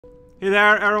Hey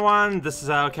there, everyone. This is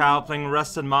Cal playing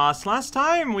Rusted Moss. Last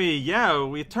time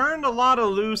we turned a lot of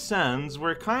loose ends.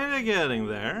 We're kind of getting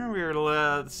there.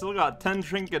 We're still got 10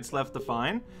 trinkets left to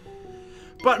find.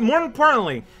 But more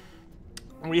importantly,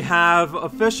 we have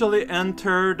officially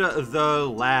entered the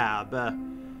lab.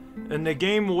 And the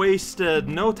game wasted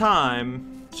no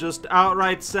time, just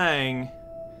outright saying,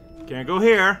 can't go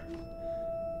here.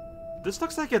 This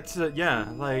looks like it's, there's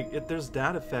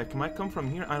that effect. It might come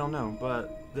from here, I don't know,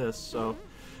 but this, so.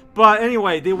 But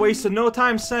anyway, they wasted no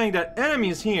time saying that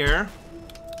enemies here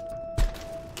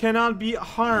cannot be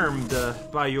harmed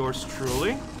by yours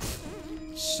truly.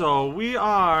 So we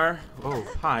are, oh,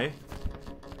 hi.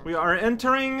 We are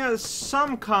entering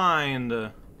some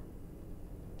kind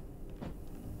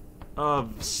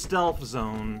of stealth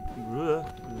zone.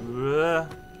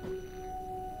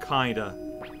 Kinda.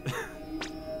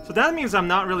 So that means I'm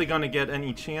not really gonna get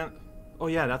any chance. Oh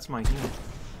yeah, that's my heal.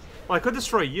 Well, I could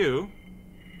destroy you.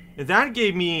 That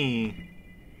gave me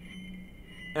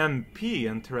MP,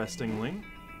 interestingly.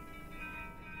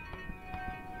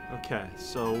 Okay,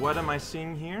 so what am I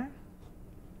seeing here?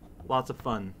 Lots of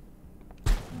fun.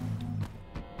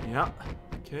 Yeah.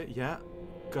 Okay, yeah.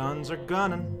 Guns are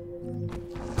gunning.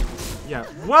 Yeah.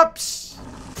 Whoops!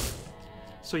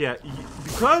 So yeah,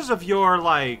 because of your,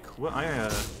 like...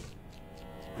 Well,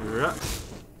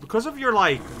 because of your,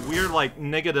 like, weird, like,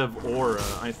 negative aura,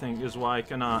 I think, is why I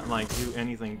cannot, like, do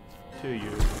anything to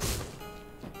you.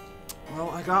 Well,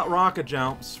 I got rocket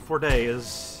jumps for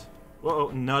days.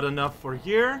 Whoa, not enough for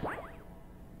here.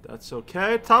 That's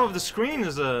okay. Top of the screen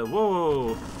is a...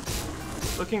 Whoa.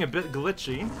 Looking a bit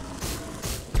glitchy.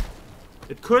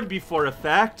 It could be for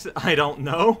effect. I don't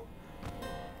know.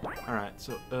 Alright,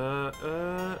 so,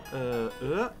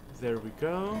 there we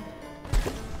go.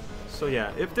 So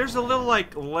yeah, if there's a little,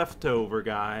 like, leftover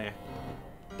guy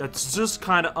that's just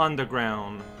kind of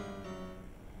underground,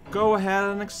 go ahead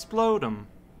and explode him.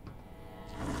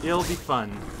 It'll be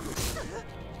fun.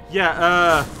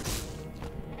 Yeah,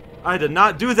 I did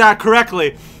not do that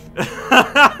correctly.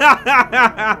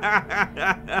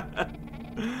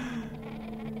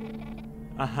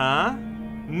 Uh-huh.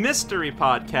 Mystery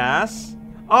podcast.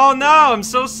 Oh no, I'm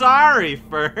so sorry,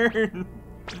 Fern.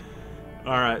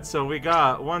 Alright, so we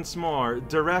got, once more,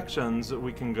 directions that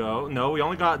we can go. No, we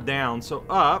only got down, so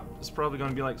up is probably going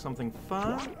to be like something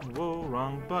fun. Whoa,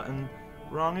 wrong button.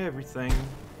 Wrong everything.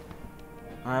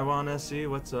 I want to see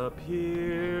what's up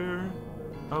here.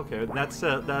 Okay, that's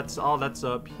it. That's all that's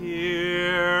up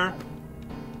here.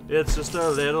 It's just a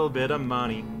little bit of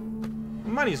money.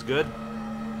 Money's good.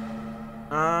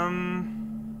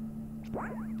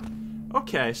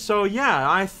 Okay, so yeah,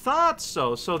 I thought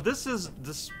so. So this is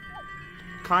this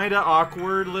kind of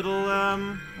awkward little,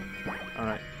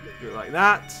 alright, do it like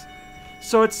that.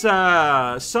 So it's,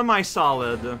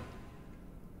 semi-solid.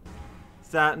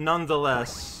 That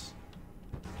nonetheless...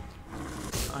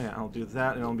 Oh yeah, I'll do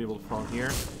that and I'll be able to fall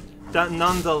here. That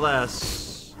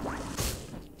nonetheless...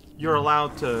 You're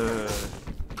allowed to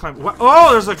climb... What?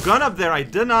 Oh, there's a gun up there! I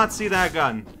did not see that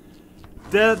gun.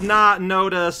 Did not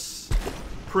notice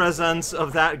presence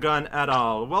of that gun at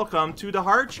all. Welcome to the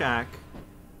Heart Shack.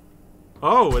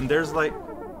 Oh, and there's, like,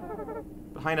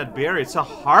 behind that barrier, it's a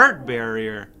heart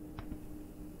barrier.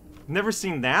 Never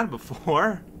seen that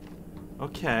before.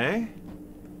 Okay.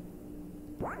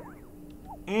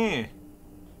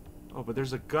 Oh, but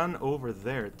there's a gun over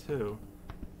there, too.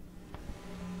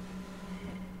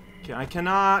 Okay, I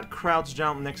cannot crouch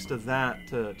jump next to that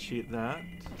to cheat that.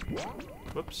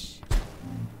 Whoops.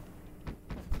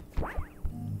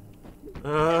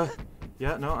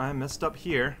 Yeah, no, I messed up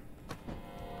here.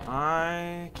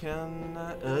 I can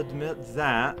admit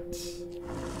that.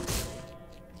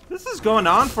 This is going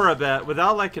on for a bit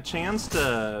without, like, a chance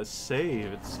to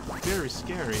save. It's very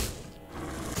scary.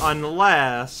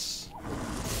 Unless...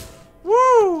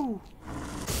 Woo!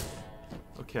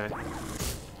 Okay.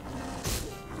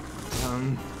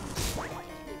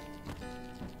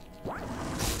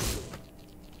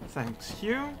 Thanks,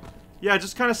 Hugh. Yeah,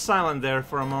 just kind of silent there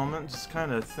for a moment. Just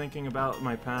kind of thinking about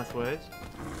my pathways.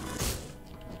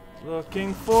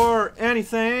 Looking for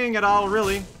anything at all,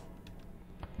 really.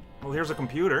 Well, here's a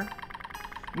computer.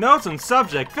 Notes and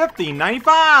subject,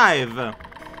 1595!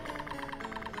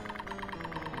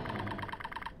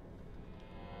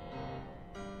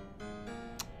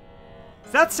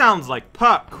 That sounds like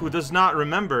Puck, who does not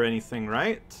remember anything,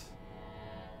 right?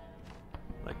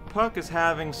 Like, Puck is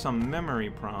having some memory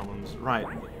problems. Right.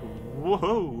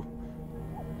 Whoa!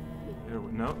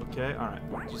 No, okay, alright.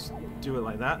 Just do it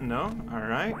like that. No,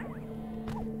 alright.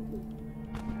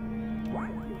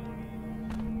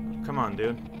 Come on,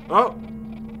 dude. Oh!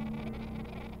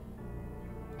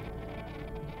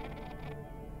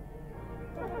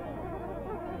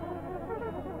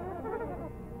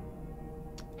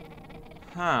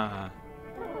 Huh.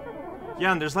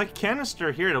 Yeah, and there's like a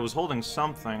canister here that was holding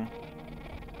something.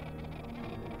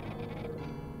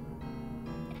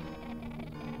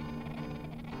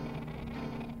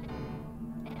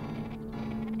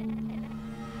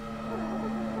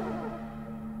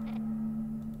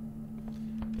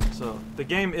 So the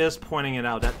game is pointing it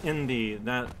out that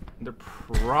that they're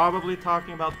probably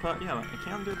talking about yeah, I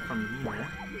can't do it from here.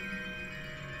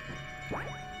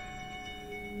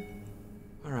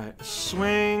 Alright,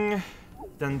 swing,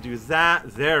 then do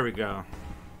that. There we go.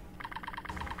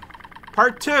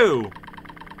 Part 2!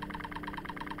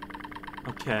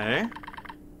 Okay.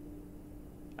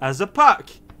 As a puck!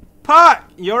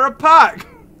 Puck! You're a puck!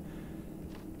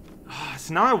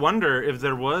 So now I wonder if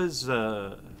there was,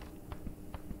 the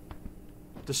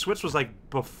switch was like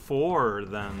before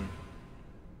then.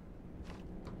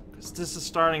 Because this is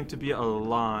starting to be a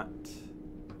lot.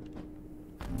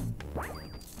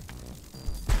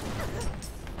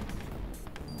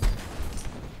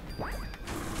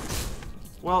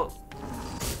 Well,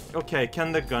 okay,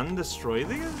 can the gun destroy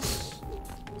these?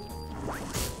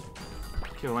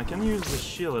 Okay, well I can use the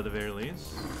shield at the very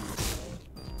least.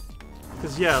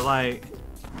 Because yeah, like,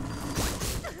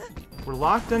 we're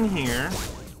locked in here.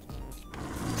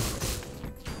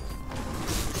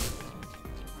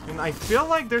 And I feel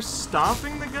like they're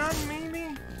stopping the gun,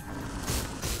 maybe?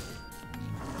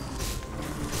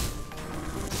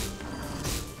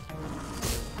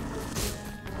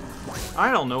 I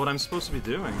don't know what I'm supposed to be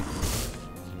doing.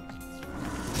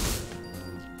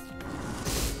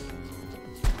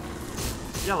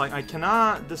 Yeah, like, I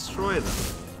cannot destroy them.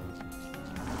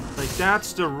 Like,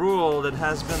 that's the rule that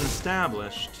has been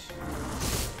established.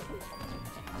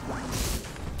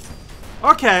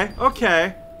 Okay,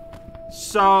 okay.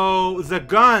 So, the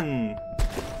gun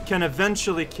can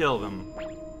eventually kill them.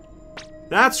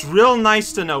 That's real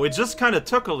nice to know. It just kind of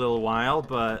took a little while,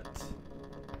 but...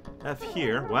 F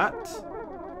here. What?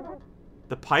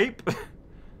 The pipe?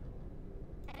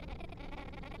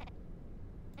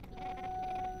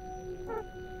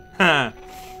 Huh.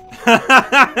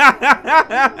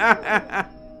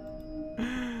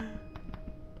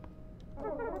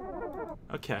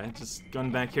 Okay, just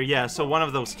going back here. Yeah, so one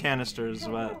of those canisters,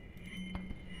 what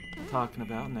I'm talking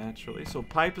about, naturally. So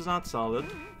pipe is not solid.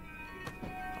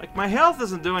 Like, my health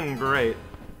isn't doing great.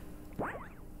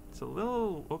 It's a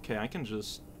little... Okay, I can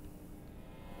just...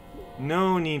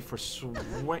 No need for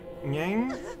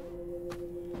swinging.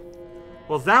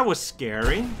 Well, that was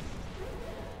scary.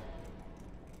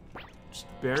 Just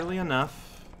barely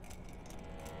enough.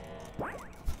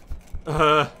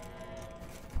 So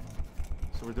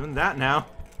we're doing that now.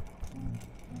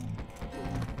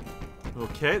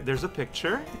 Okay, there's a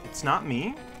picture. It's not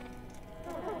me.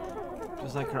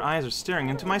 Just like her eyes are staring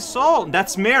into my soul.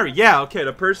 That's Mary. Yeah, okay,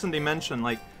 the person they mentioned,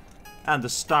 like, at the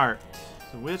start.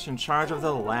 The witch in charge of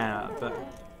the lab.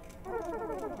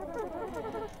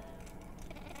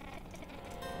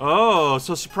 Oh,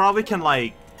 so she probably can,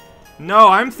 like... No,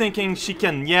 I'm thinking she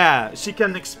can, yeah, she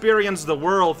can experience the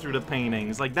world through the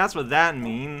paintings. Like, that's what that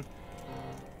means.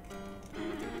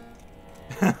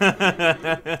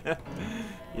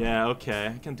 Yeah, okay.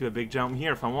 I can do a big jump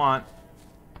here if I want.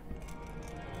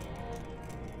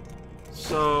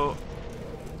 So...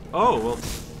 Oh, well...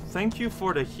 Thank you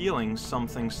for the healing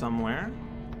something somewhere.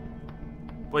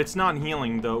 Well, it's not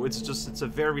healing, though. It's just, it's a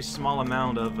very small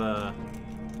amount of,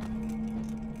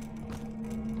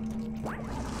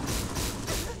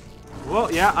 Well,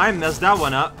 yeah, I messed that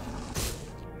one up.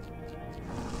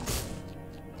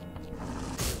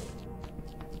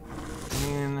 I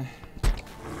mean...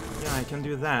 Yeah, I can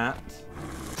do that.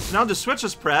 So now the switch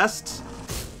is pressed.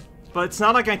 But it's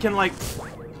not like I can, like...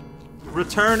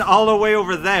 return all the way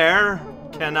over there.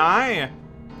 Can I?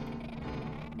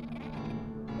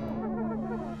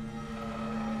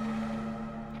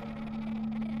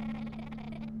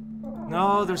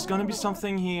 No, there's gonna be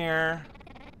something here.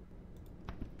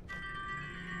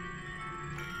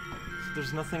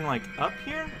 There's nothing, like, up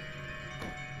here?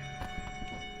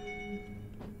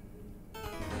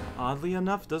 Oddly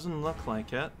enough, doesn't look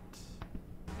like it.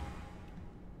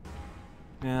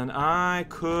 And I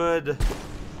could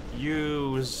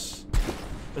use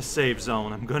a save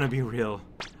zone, I'm gonna be real.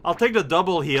 I'll take the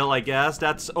double heal, I guess.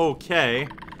 That's okay.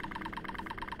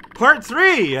 Part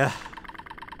 3!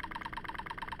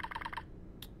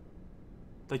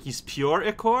 Like he's pure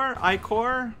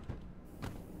Ichor?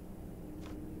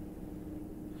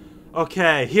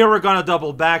 Okay, here we're gonna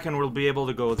double back and we'll be able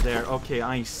to go there. Okay,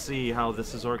 I see how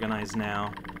this is organized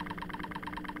now.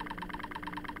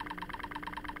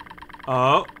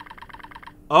 Oh.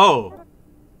 Oh.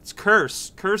 It's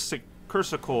Cursicore.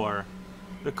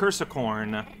 The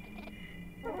Cursicorn.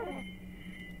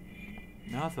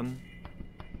 Nothing.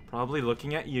 Probably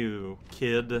looking at you,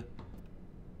 kid.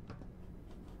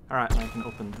 Alright, I can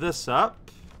open this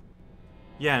up.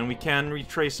 Yeah, and we can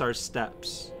retrace our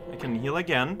steps. I can heal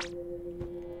again.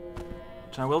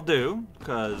 Which I will do,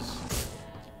 because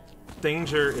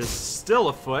danger is still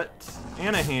afoot,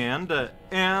 and a hand,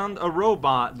 and a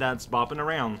robot that's bopping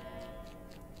around.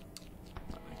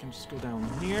 I can just go down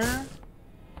here.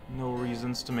 No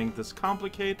reasons to make this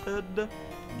complicated.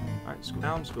 Alright, just go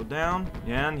down, just go down.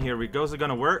 Yeah, and here we go. Is it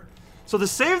gonna work? So the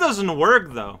save doesn't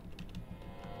work, though.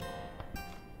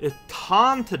 It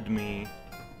taunted me.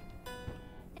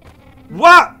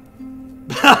 What?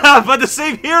 But the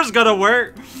save here is gonna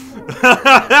work.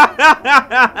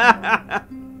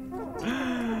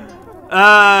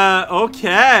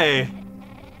 Okay.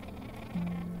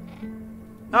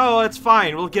 Oh, it's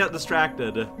fine. We'll get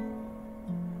distracted.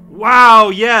 Wow,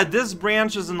 yeah, this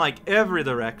branches in like every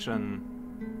direction.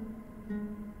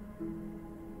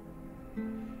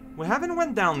 We haven't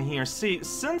went down here. See,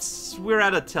 since we're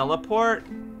at a teleport,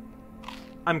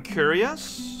 I'm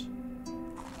curious.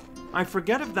 I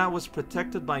forget if that was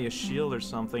protected by a shield or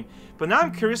something. But now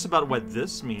I'm curious about what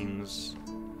this means.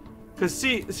 Cause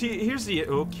see, here's the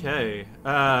okay.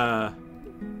 Well,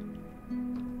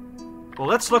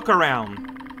 let's look around.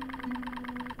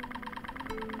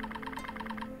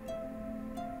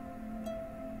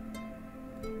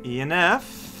 E and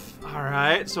F. All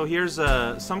right, so here's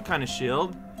some kind of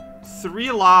shield.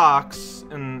 3 locks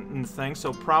and things,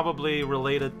 so probably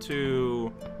related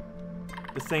to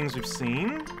the things we've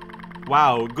seen.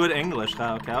 Wow, good English,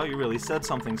 Cal. You really said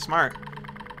something smart.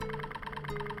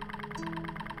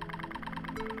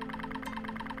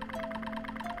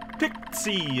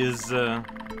 Pixies.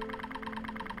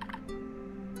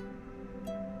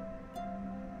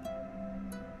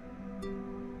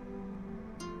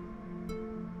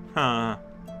 Huh.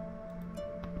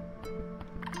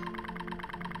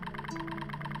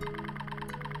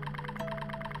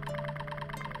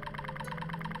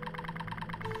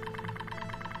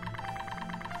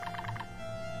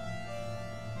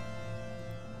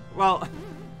 Well,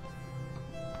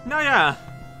 no, yeah,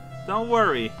 don't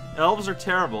worry. Elves are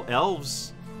terrible.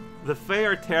 Elves, the Fae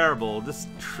are terrible. This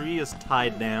tree is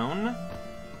tied down.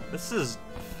 This is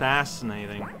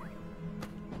fascinating.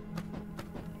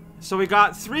 So we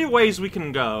got 3 ways we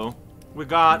can go. We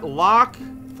got lock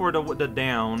for the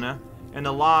down, and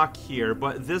a lock here.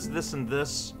 But this, and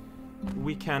this,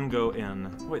 we can go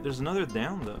in. Wait, there's another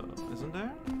down though, isn't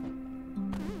there?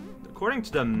 According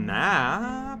to the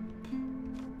map.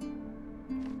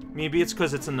 Maybe it's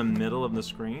because it's in the middle of the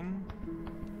screen?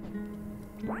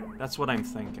 That's what I'm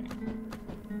thinking.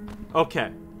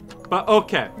 Okay.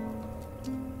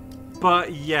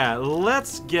 But yeah,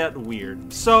 let's get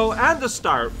weird. So, at the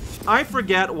start, I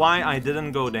forget why I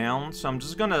didn't go down, so I'm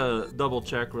just gonna double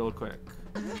check real quick.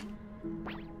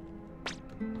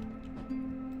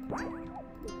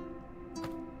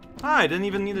 Ah, I didn't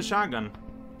even need a shotgun.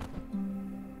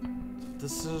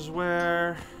 This is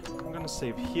where I'm gonna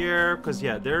save here, because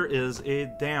yeah, there is a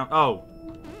down. Oh.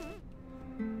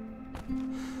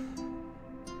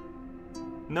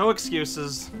 No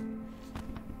excuses.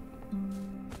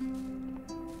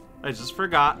 I just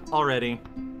forgot already.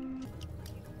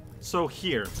 So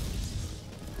here.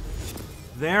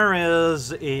 There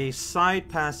is a side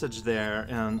passage there,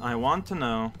 and I want to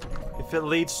know if it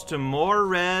leads to more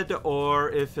red or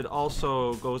if it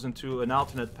also goes into an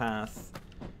alternate path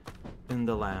in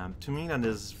the lab. To me, that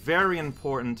is very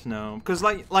important to know, because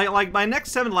like my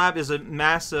next 7 lab is a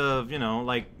massive, you know,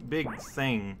 like big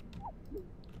thing.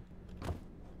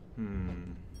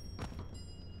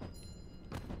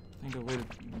 I think the way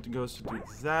to go is to do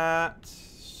that.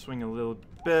 Swing a little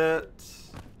bit.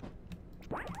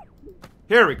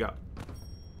 Here we go.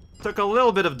 Took a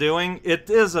little bit of doing. It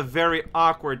is a very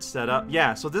awkward setup.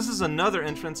 Yeah, so this is another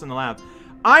entrance in the lab.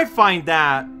 I find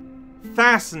that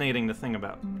fascinating to think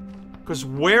about. Because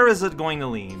where is it going to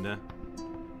lead?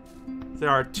 There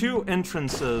are 2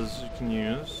 entrances you can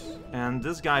use. And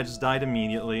this guy just died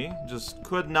immediately. Just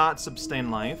could not sustain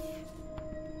life.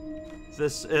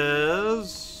 This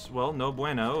is... well, no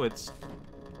bueno. It's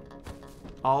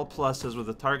all pluses with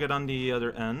a target on the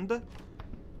other end.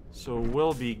 So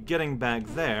we'll be getting back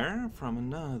there from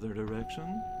another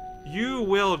direction. You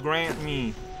will grant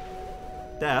me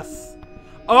death.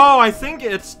 Oh, I think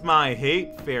it's my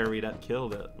hate fairy that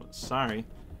killed it. Sorry.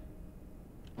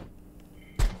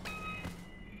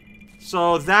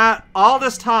 So that, all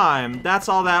this time, that's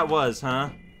all that was, huh?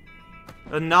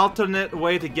 An alternate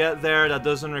way to get there that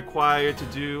doesn't require you to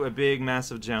do a big,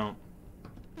 massive jump.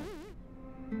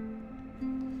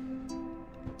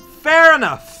 Fair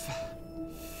enough.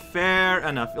 Fair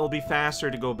enough. It'll be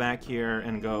faster to go back here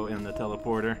and go in the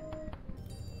teleporter.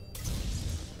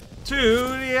 To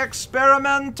the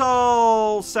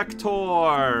experimental sector.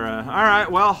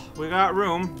 Alright, well, we got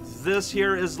room. This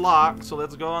here is locked, so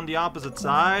let's go on the opposite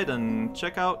side and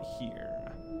check out here.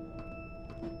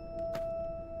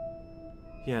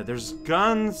 Yeah, there's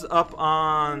guns up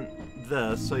on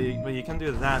this, so but you can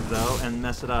do that though and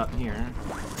mess it up here.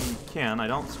 You can, I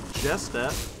don't suggest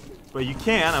it, but you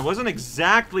can. I wasn't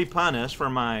exactly punished for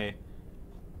my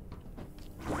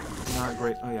not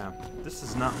great. Oh yeah, this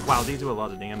is not. Wow, they do a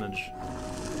lot of damage.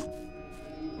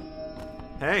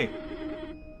 Hey,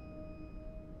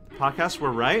 the podcasts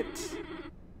were right.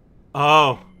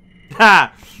 Oh,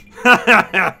 ha!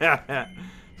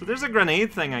 So there's a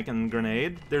grenade thing I can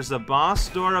grenade. There's a boss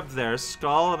door up there,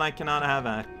 skull, and I cannot have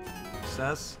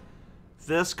access.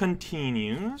 This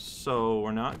continues, so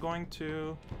we're not going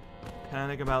to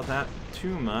panic about that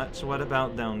too much. What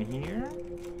about down here?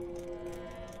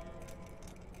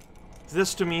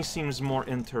 This to me seems more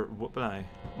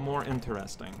more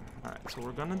interesting. Alright, so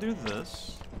we're gonna do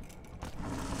this.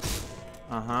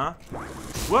 Uh-huh.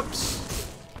 Whoops!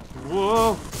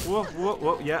 Whoa, whoa, whoa,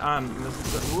 whoa, yeah,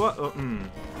 whoa, oh,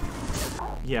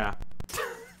 yeah.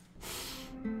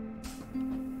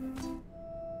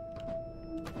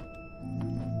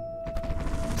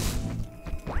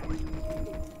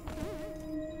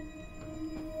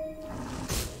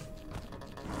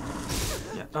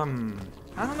 Yeah,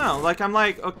 I don't know, like, I'm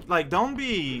like, okay, like, don't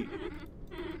be...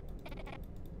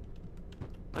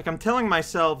 Like, I'm telling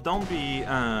myself, don't be,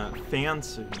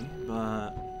 fancy,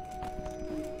 but...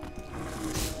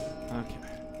 Okay.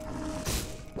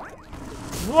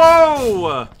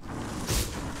 Whoa!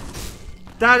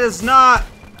 That is not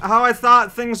how I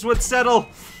thought things would settle.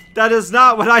 That is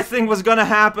not what I think was gonna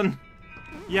happen.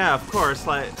 Yeah, of course,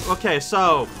 like, okay,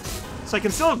 so I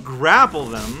can still grapple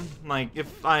them, like,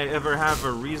 if I ever have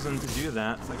a reason to do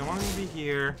that. It's like, I want to be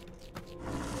here.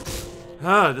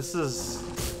 This is...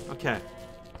 Okay.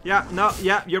 Yeah, no,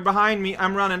 yeah, you're behind me.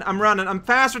 I'm running, I'm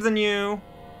faster than you!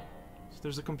 So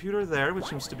there's a computer there, which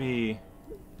seems to be...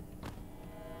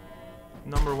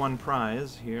 #1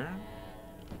 prize here.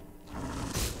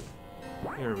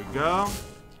 Here we go.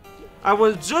 I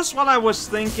was just what I was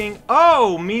thinking.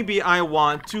 Oh, maybe I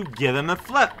want to give him a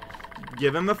flip.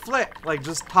 Give him a flick. Like,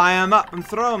 just tie him up and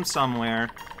throw him somewhere.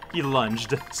 He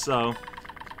lunged, so.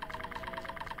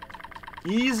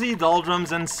 Easy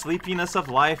doldrums and sleepiness of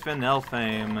life in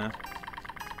Elfame.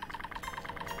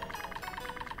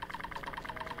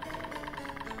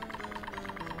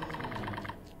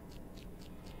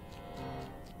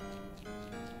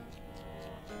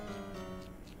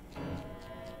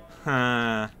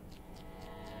 Huh.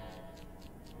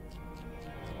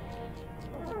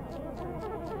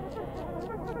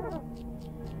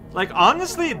 Like,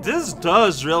 honestly, this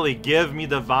does really give me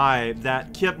the vibe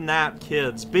that kidnapped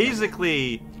kids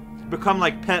basically become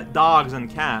like pet dogs and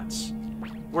cats,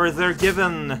 where they're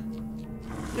given,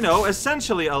 you know,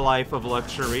 essentially a life of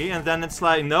luxury, and then it's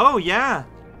like, no, yeah,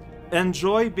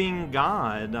 enjoy being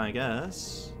God, I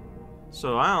guess.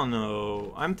 So, I don't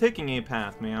know. I'm taking a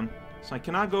path, man. So I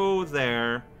cannot go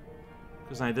there,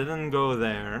 because I didn't go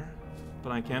there,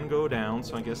 but I can go down,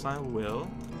 so I guess I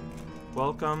will.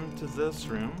 Welcome to this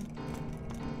room.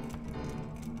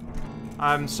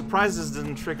 I'm surprised this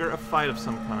didn't trigger a fight of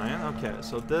some kind. Okay,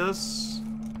 so this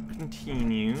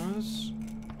continues.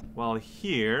 While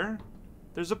here,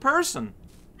 there's a person.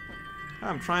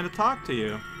 I'm trying to talk to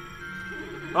you.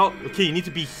 Oh, okay, you need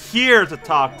to be here to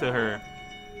talk to her.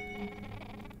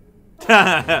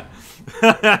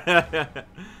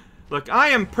 Look, I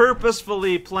am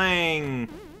purposefully playing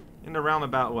in a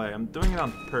roundabout way. I'm doing it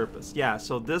on purpose. Yeah,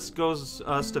 so this goes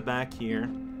us to back here.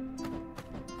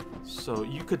 So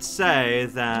you could say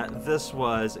that this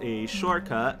was a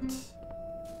shortcut.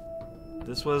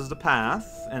 This was the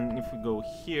path. And if we go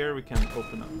here, we can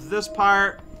open up this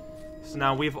part. So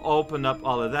now we've opened up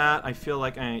all of that. I feel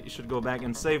like I should go back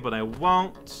and save, but I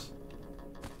won't.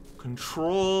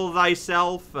 Control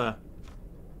thyself.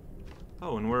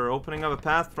 Oh, and we're opening up a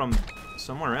path from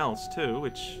somewhere else, too,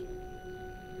 which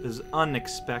is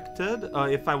unexpected.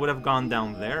 If I would have gone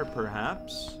down there,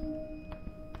 perhaps.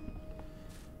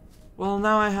 Well,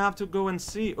 now I have to go and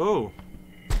see. Oh.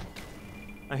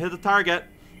 I hit the target.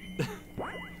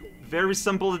 Very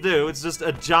simple to do. It's just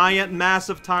a giant,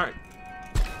 massive target.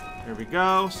 There we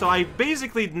go. So I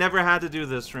basically never had to do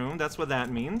this room. That's what that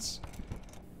means.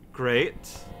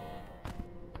 Great.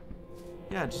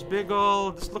 Yeah, just big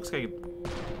ol'... This looks like...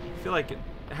 I feel like it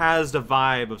has the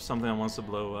vibe of something that wants to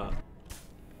blow up.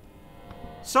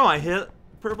 So I hit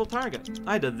purple target.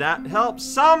 I did that. Help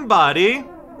somebody!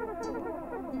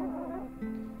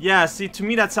 Yeah, see, to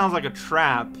me that sounds like a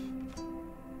trap.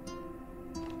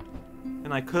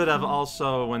 And I could have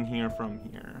also went here from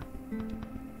here.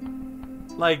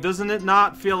 Like, doesn't it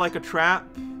not feel like a trap?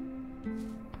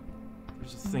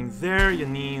 There's a thing there, you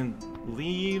need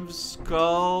leaves,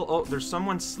 skull. Oh, there's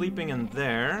someone sleeping in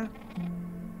there.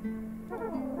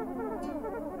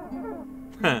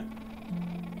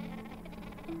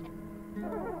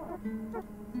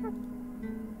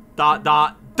 Dot,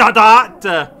 dot, dot,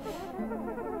 dot!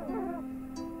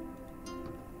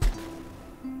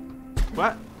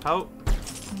 What? How?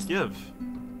 Give.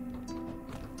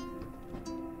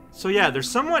 So yeah, there's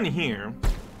someone here.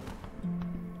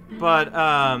 But,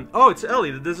 oh, it's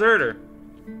Ellie, the deserter.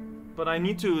 But I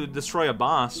need to destroy a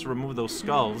boss to remove those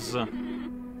skulls.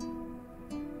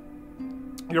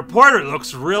 Your porter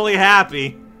looks really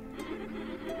happy.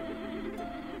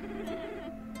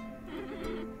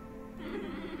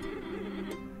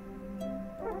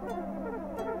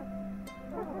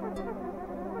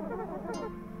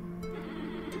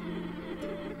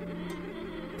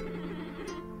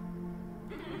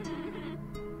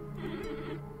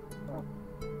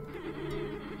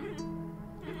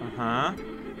 Uh-huh.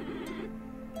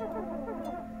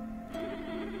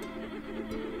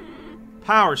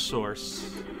 Power source.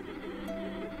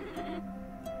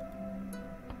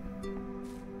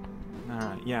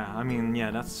 Alright, yeah, I mean,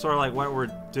 yeah, that's sort of like what we're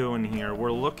doing here.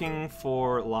 We're looking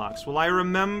for locks. Will I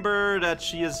remember that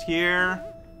she is here?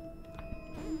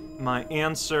 My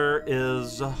answer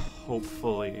is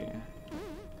hopefully.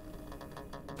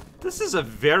 This is a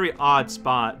very odd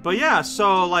spot. But yeah,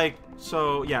 so like,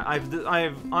 so yeah,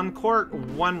 I've uncorked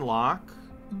one lock.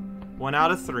 1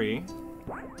 out of 3.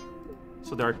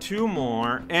 So there are 2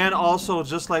 more, and also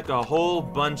just like a whole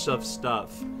bunch of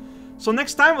stuff. So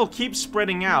next time we'll keep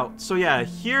spreading out. So yeah,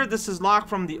 here this is locked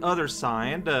from the other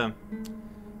side.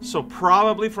 So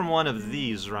probably from one of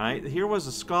these, right? Here was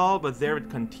a skull, but there it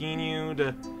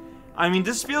continued. I mean,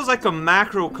 this feels like a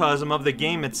macrocosm of the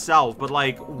game itself, but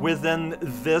like within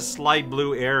this light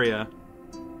blue area.